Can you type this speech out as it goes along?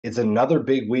It's another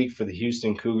big week for the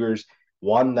Houston Cougars,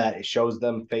 one that shows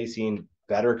them facing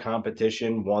better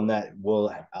competition, one that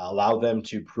will allow them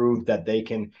to prove that they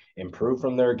can improve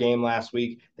from their game last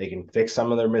week. They can fix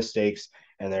some of their mistakes.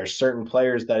 And there are certain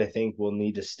players that I think will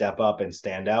need to step up and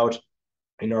stand out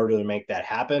in order to make that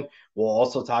happen. We'll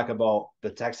also talk about the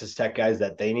Texas Tech guys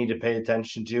that they need to pay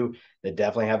attention to. They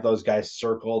definitely have those guys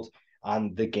circled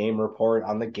on the game report,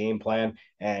 on the game plan.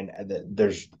 And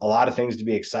there's a lot of things to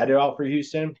be excited about for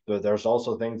Houston, but there's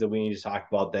also things that we need to talk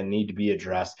about that need to be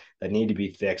addressed, that need to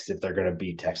be fixed if they're going to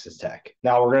beat Texas Tech.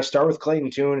 Now, we're going to start with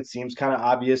Clayton Tune. It seems kind of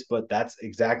obvious, but that's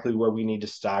exactly where we need to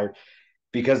start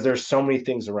because there's so many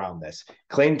things around this.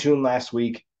 Clayton Tune last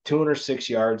week, 206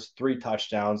 yards, 3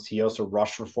 touchdowns. He also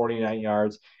rushed for 49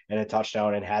 yards and a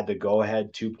touchdown and had the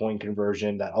go-ahead 2-point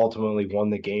conversion that ultimately won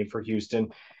the game for Houston.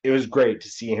 It was great to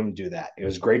see him do that. It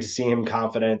was great to see him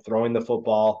confident, throwing the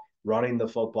football, running the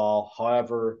football.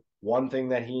 However, one thing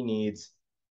that he needs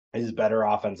is better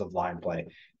offensive line play.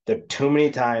 The too many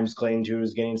times Clayton Tune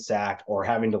is getting sacked or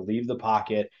having to leave the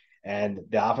pocket, and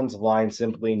the offensive line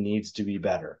simply needs to be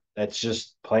better. That's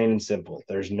just plain and simple.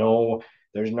 There's no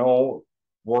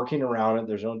working around it.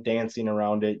 There's no dancing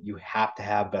around it. You have to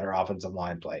have better offensive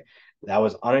line play. That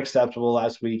was unacceptable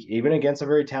last week, even against a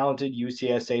very talented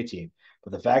UCSA team.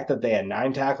 But the fact that they had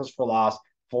 9 tackles for loss,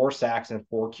 4 sacks, and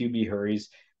 4 QB hurries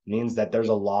means that there's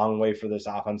a long way for this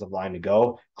offensive line to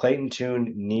go. Clayton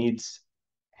Tune needs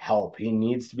help. He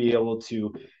needs to be able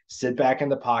to sit back in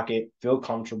the pocket, feel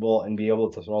comfortable, and be able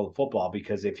to throw the football.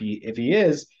 Because if he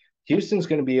is, Houston's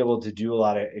going to be able to do a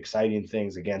lot of exciting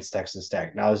things against Texas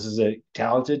Tech. Now, this is a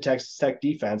talented Texas Tech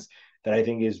defense that I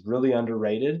think is really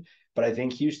underrated, but I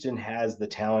think Houston has the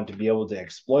talent to be able to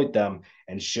exploit them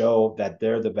and show that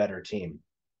they're the better team.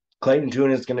 Clayton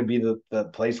Tune is going to be the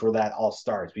place where that all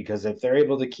starts because if they're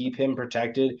able to keep him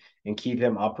protected and keep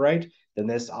him upright, then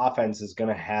this offense is going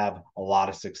to have a lot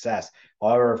of success.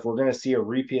 However, if we're going to see a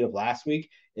repeat of last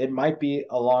week, it might be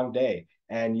a long day.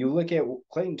 And you look at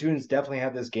Clayton Tune's definitely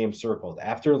had this game circled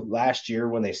after last year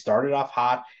when they started off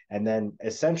hot and then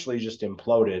essentially just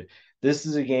imploded. This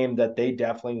is a game that they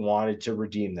definitely wanted to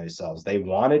redeem themselves. They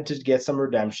wanted to get some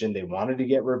redemption. They wanted to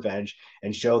get revenge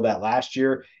and show that last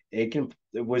year it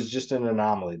was just an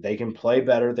anomaly. They can play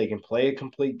better, they can play a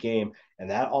complete game, and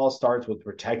that all starts with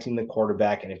protecting the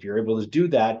quarterback. And if you're able to do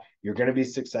that, you're going to be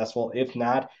successful. If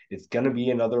not, it's going to be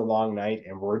another long night,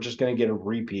 and we're just going to get a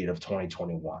repeat of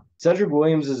 2021. Cedric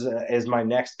Williams is my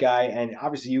next guy, and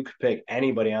obviously you could pick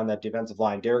anybody on that defensive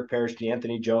line. Derek Parrish,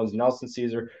 Anthony Jones, Nelson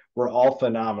Caesar were all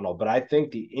phenomenal, but I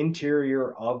think the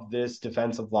interior of this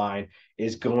defensive line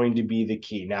is going to be the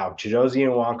key. Now, Chidozie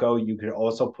Nwankwo, you could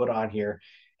also put on here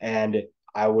and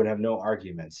I would have no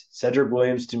arguments. Cedric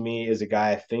Williams to me is a guy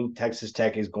I think Texas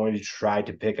Tech is going to try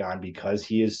to pick on because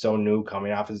he is so new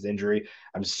coming off his injury.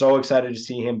 I'm so excited to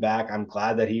see him back. I'm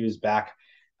glad that he was back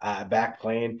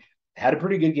playing. Had a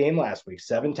pretty good game last week.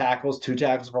 7 tackles, 2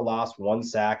 tackles for loss, 1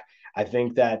 sack. I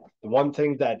think that the one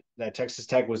thing that Texas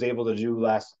Tech was able to do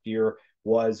last year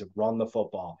was run the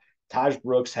football. Taj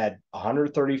Brooks had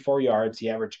 134 yards. He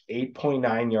averaged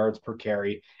 8.9 yards per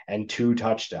carry and 2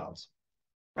 touchdowns.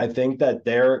 I think that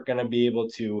they're going to be able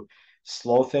to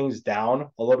slow things down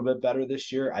a little bit better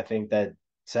this year. I think that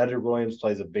Cedric Williams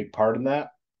plays a big part in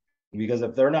that because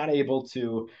if they're not able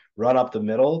to run up the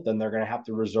middle, then they're going to have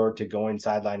to resort to going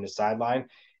sideline to sideline.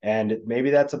 And maybe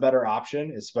that's a better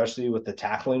option, especially with the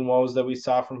tackling woes that we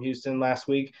saw from Houston last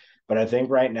week. But I think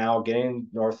right now, getting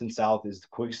north and south is the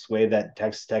quickest way that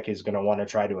Texas Tech is going to want to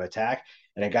try to attack.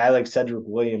 And a guy like Cedric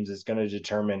Williams is going to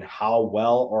determine how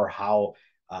well or how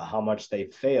much they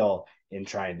fail in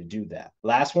trying to do that.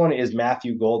 Last one is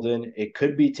Matthew Golden. It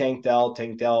could be Tank Dell.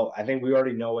 Tank Dell, I think we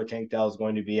already know what Tank Dell is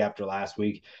going to be after last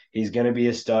week. He's going to be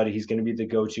a stud. He's going to be the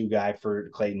go-to guy for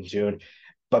Clayton Tune.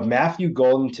 But Matthew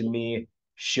Golden, to me,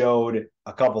 showed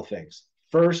a couple things.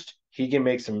 First, he can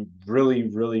make some really,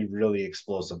 really, really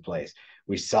explosive plays.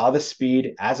 We saw the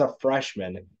speed as a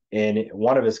freshman in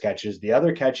one of his catches. The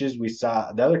other catch we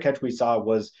saw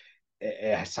was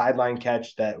a sideline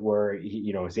catch that where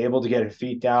he was able to get his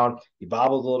feet down. He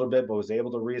bobbled a little bit, but was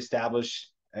able to reestablish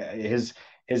his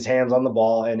hands on the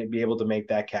ball and be able to make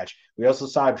that catch. We also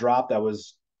saw a drop that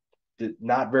was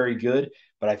not very good,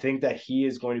 but I think that he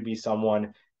is going to be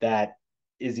someone that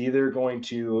is either going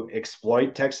to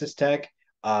exploit Texas Tech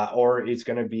or it's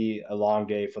going to be a long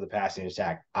day for the passing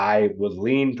attack. I would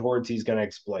lean towards he's going to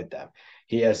exploit them.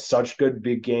 He has such good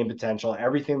big game potential.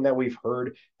 Everything that we've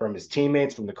heard from his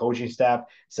teammates, from the coaching staff,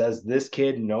 says this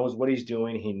kid knows what he's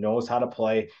doing. He knows how to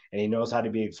play, and he knows how to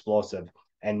be explosive.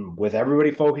 And with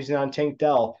everybody focusing on Tank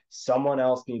Dell, someone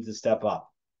else needs to step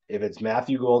up. If it's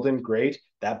Matthew Golden, great.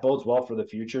 That bodes well for the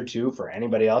future too, for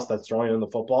anybody else that's throwing in the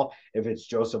football. If it's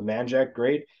Joseph Manjack,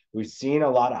 great. We've seen a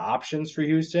lot of options for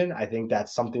Houston. I think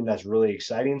that's something that's really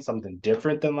exciting, something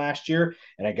different than last year.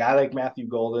 And a guy like Matthew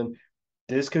Golden,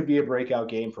 this could be a breakout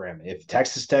game for him. If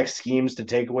Texas Tech schemes to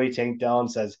take away Tank Dell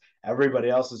and says everybody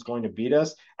else is going to beat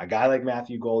us, a guy like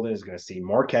Matthew Golden is going to see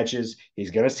more catches.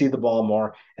 He's going to see the ball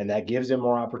more, and that gives him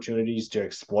more opportunities to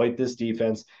exploit this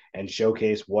defense and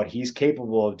showcase what he's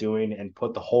capable of doing and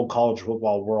put the whole college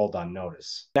football world on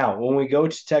notice. Now, when we go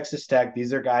to Texas Tech,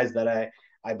 these are guys that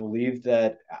I believe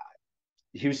that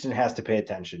Houston has to pay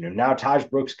attention to. Now, Taj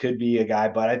Brooks could be a guy,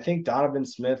 but I think Donovan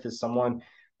Smith is someone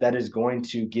that is going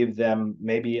to give them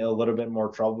maybe a little bit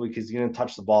more trouble because he's going to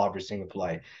touch the ball every single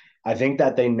play. I think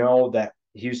that they know that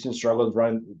Houston struggled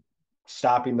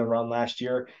stopping the run last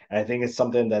year, and I think it's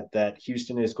something that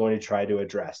Houston is going to try to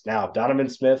address. Now, Donovan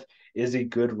Smith is a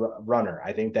good runner.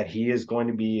 I think that he is going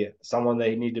to be someone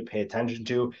they need to pay attention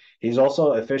to. He's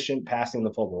also efficient passing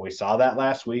the football. We saw that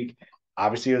last week.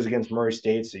 Obviously, it was against Murray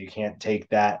State, so you can't take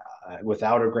that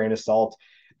without a grain of salt.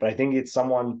 But I think it's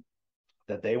someone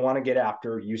that they want to get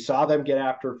after. You saw them get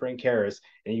after Frank Harris,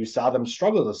 and you saw them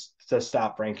struggle to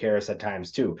stop Frank Harris at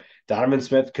times too. Donovan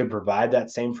Smith could provide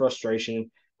that same frustration,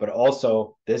 but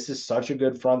also this is such a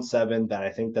good front seven that I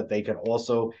think that they could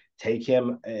also take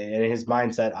him and his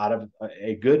mindset out of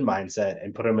a good mindset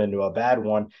and put him into a bad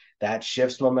one. That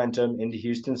shifts momentum into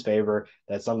Houston's favor.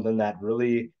 That's something that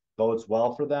really bodes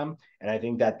well for them. And I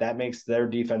think that makes their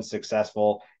defense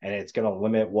successful, and it's going to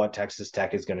limit what Texas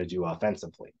Tech is going to do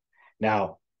offensively.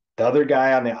 Now, the other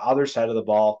guy on the other side of the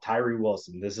ball, Tyree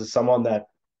Wilson. This is someone that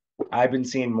I've been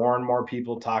seeing more and more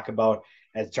people talk about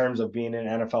in terms of being an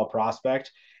NFL prospect.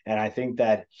 And I think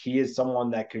that he is someone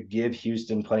that could give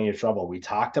Houston plenty of trouble. We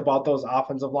talked about those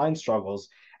offensive line struggles.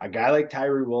 A guy like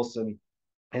Tyree Wilson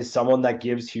is someone that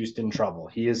gives Houston trouble.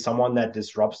 He is someone that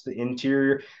disrupts the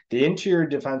interior. The interior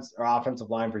defense or offensive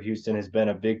line for Houston has been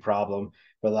a big problem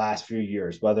for the last few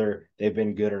years, whether they've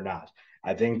been good or not.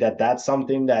 I think that that's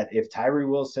something that if Tyree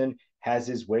Wilson has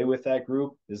his way with that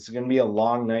group, this is going to be a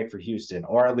long night for Houston,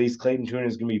 or at least Clayton Tune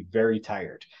is going to be very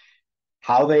tired.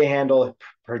 How they handle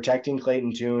protecting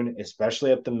Clayton Tune,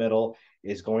 especially up the middle,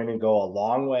 is going to go a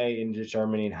long way in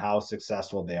determining how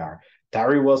successful they are.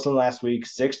 Tyree Wilson last week,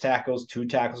 6 tackles, 2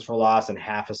 tackles for loss, and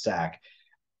half a sack.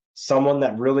 Someone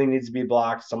that really needs to be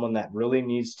blocked, someone that really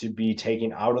needs to be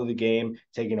taken out of the game,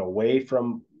 taken away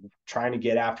from trying to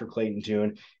get after Clayton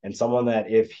Tune, and someone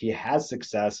that, if he has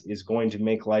success, is going to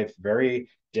make life very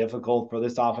difficult for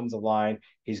this offensive line.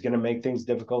 He's going to make things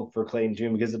difficult for Clayton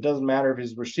Tune because it doesn't matter if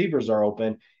his receivers are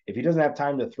open. If he doesn't have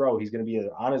time to throw, he's going to be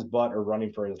either on his butt or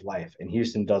running for his life, and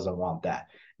Houston doesn't want that.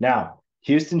 Now,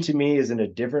 Houston, to me, is in a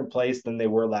different place than they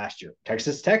were last year.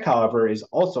 Texas Tech, however, is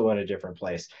also in a different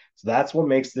place. So that's what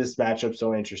makes this matchup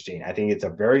so interesting. I think it's a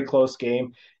very close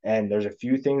game, and there's a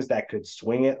few things that could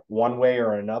swing it one way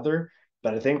or another.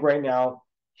 But I think right now,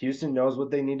 Houston knows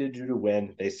what they need to do to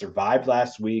win. They survived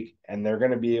last week, and they're going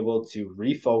to be able to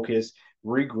refocus,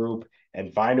 regroup,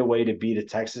 and find a way to beat a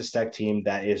Texas Tech team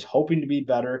that is hoping to be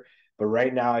better. But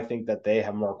right now, I think that they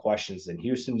have more questions than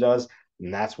Houston does.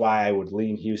 And that's why I would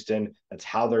lean Houston. That's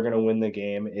how they're going to win the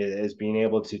game, is being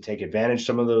able to take advantage of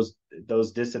some of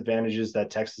those disadvantages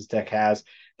that Texas Tech has.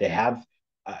 They have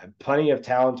plenty of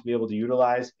talent to be able to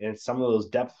utilize, and some of those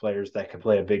depth players that could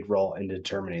play a big role in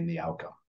determining the outcome.